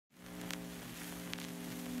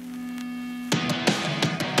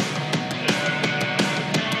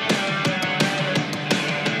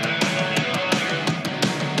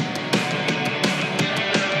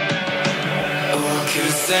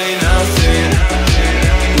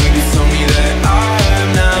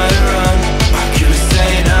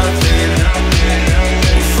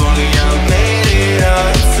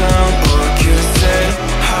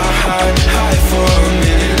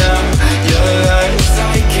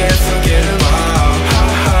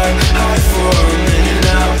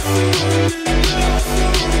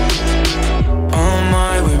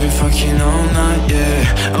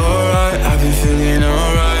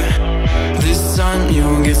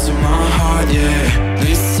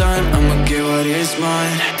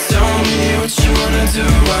to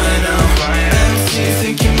right now. Empty,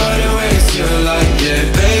 thinking about the ways you're like, yeah,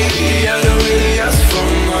 baby, I don't really ask for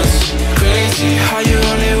much. Crazy how you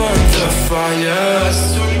only want the fire. I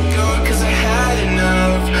just wanna go cause I had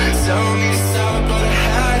enough. Tell me to stop, but I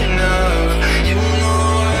had enough. You know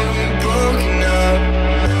why we're broken up.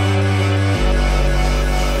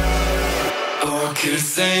 Oh, I could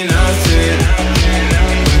say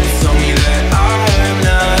nothing.